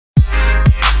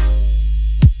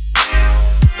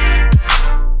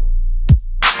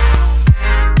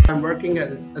I'm working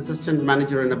as assistant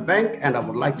manager in a bank, and I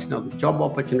would like to know the job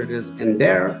opportunities in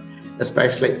there,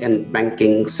 especially in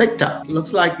banking sector.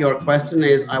 Looks like your question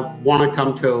is, I want to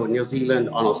come to New Zealand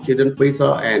on a student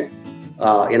visa and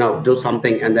do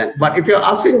something, and then. But if you're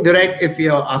asking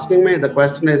me, the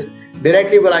question is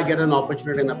directly, will I get an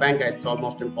opportunity in a bank? It's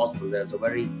almost impossible. There's a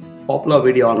very popular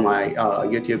video on my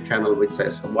YouTube channel which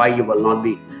says why you will not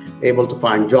be able to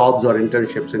find jobs or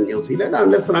internships in New Zealand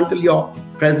unless and until you're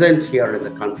present here in the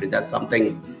country. That's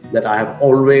something that I have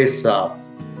always,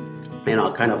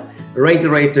 kind of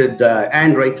reiterated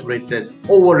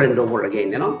over and over again.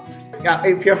 Yeah,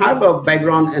 if you have a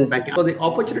background in banking, so the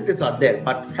opportunities are there.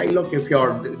 But hey, look, if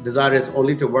your desire is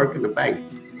only to work in a bank,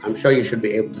 I'm sure you should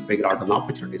be able to figure out an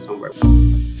opportunity somewhere.